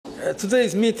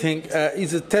Today's meeting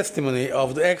is a testimony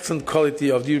of the excellent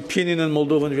quality of the European Union and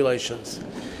Moldovan relations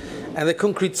and a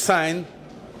concrete sign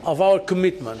of our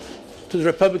commitment to the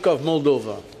Republic of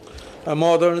Moldova, a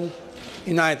modern,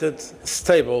 united,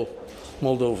 stable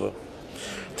Moldova.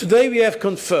 Today we have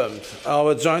confirmed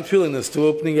our joint willingness to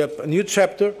opening up a new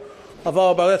chapter of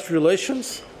our bilateral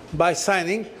relations by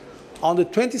signing on the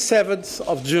 27th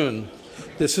of June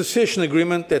the association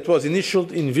agreement that was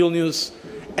initialed in Vilnius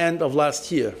end of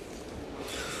last year.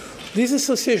 This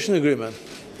association agreement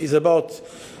is about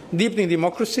deepening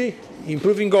democracy,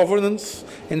 improving governance,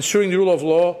 ensuring the rule of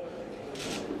law,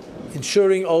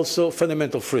 ensuring also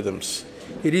fundamental freedoms.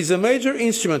 It is a major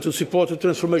instrument to support the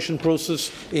transformation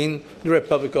process in the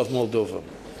Republic of Moldova.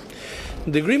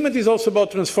 The agreement is also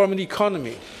about transforming the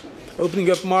economy, opening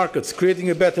up markets, creating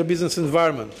a better business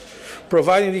environment,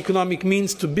 providing the economic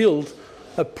means to build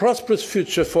a prosperous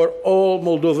future for all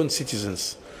Moldovan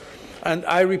citizens. And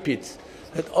I repeat,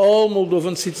 that all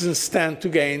Moldovan citizens stand to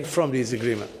gain from this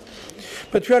agreement.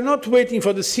 But we are not waiting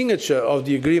for the signature of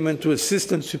the agreement to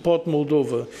assist and support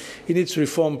Moldova in its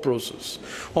reform process.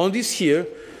 On this year,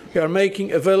 we are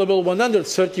making available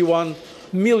 131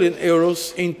 million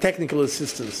euros in technical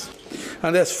assistance.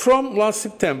 And as from last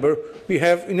September, we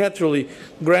have unilaterally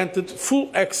granted full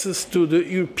access to the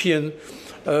European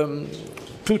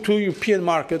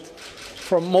market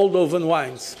for Moldovan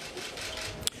wines.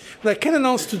 But I can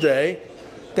announce today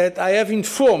that I have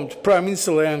informed Prime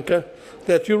Minister Leancă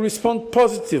that we will respond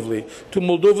positively to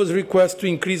Moldova's request to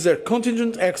increase their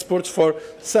contingent exports for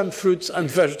some fruits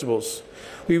and vegetables.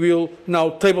 We will now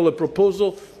table a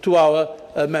proposal to our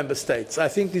member states. I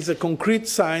think this is a concrete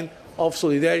sign of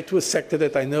solidarity to a sector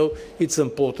that I know it's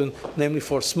important, namely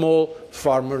for small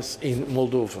farmers in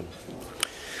Moldova.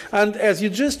 And as you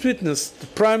just witnessed, the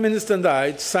Prime Minister and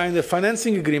I signed a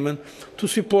financing agreement to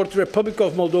support the Republic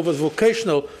of Moldova's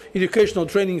vocational educational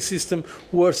training system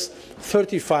worth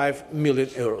 35 million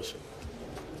euros.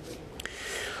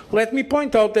 Let me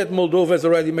point out that Moldova has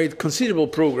already made considerable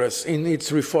progress in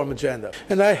its reform agenda.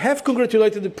 And I have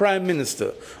congratulated the Prime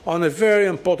Minister on a very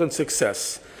important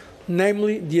success,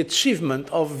 namely the achievement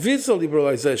of visa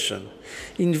liberalization.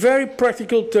 In very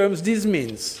practical terms, this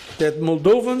means that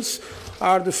Moldovans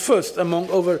are the first among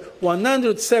over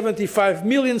 175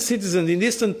 million citizens in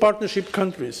Eastern Partnership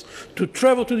countries to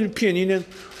travel to the European Union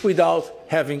without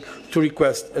having to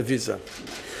request a visa.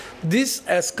 This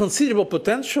has considerable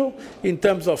potential in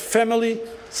terms of family,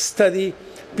 study,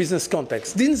 business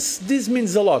context. This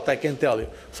means a lot, I can tell you,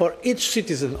 for each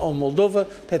citizen of Moldova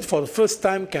that for the first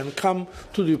time can come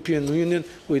to the European Union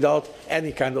without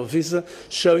any kind of visa,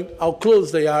 showing how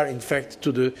close they are, in fact,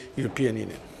 to the European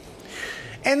Union.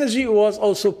 Energy was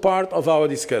also part of our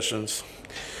discussions.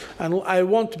 And I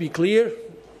want to be clear,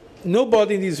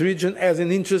 nobody in this region has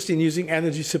an interest in using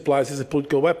energy supplies as a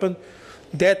political weapon.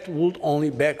 That would only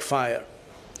backfire.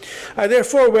 I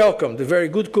therefore welcome the very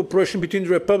good cooperation between the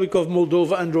Republic of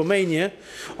Moldova and Romania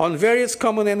on various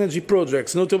common energy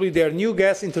projects, notably their new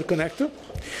gas interconnector,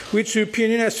 which the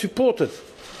European Union has supported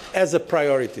as a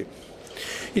priority.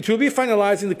 It will be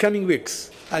finalized in the coming weeks,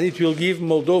 and it will give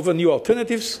Moldova new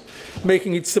alternatives,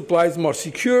 making its supplies more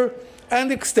secure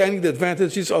and extending the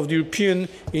advantages of the European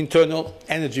internal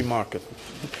energy market.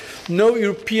 No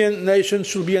European nation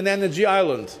should be an energy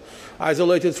island,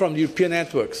 isolated from the European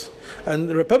networks. And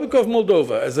the Republic of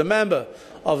Moldova, as a member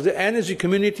of the energy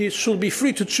community, should be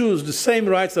free to choose the same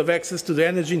rights of access to the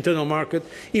energy internal market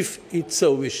if it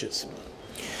so wishes.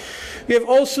 We have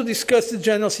also discussed the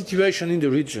general situation in the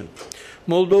region.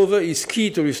 Moldova is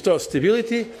key to restore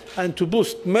stability and to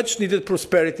boost much-needed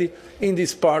prosperity in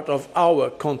this part of our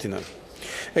continent.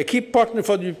 A key partner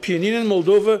for the European Union,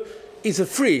 Moldova is a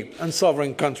free and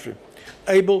sovereign country,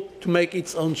 able to make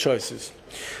its own choices.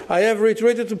 I have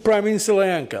reiterated to Prime Minister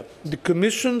Leancă the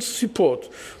Commission's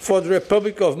support for the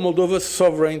Republic of Moldova's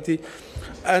sovereignty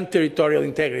and territorial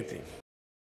integrity.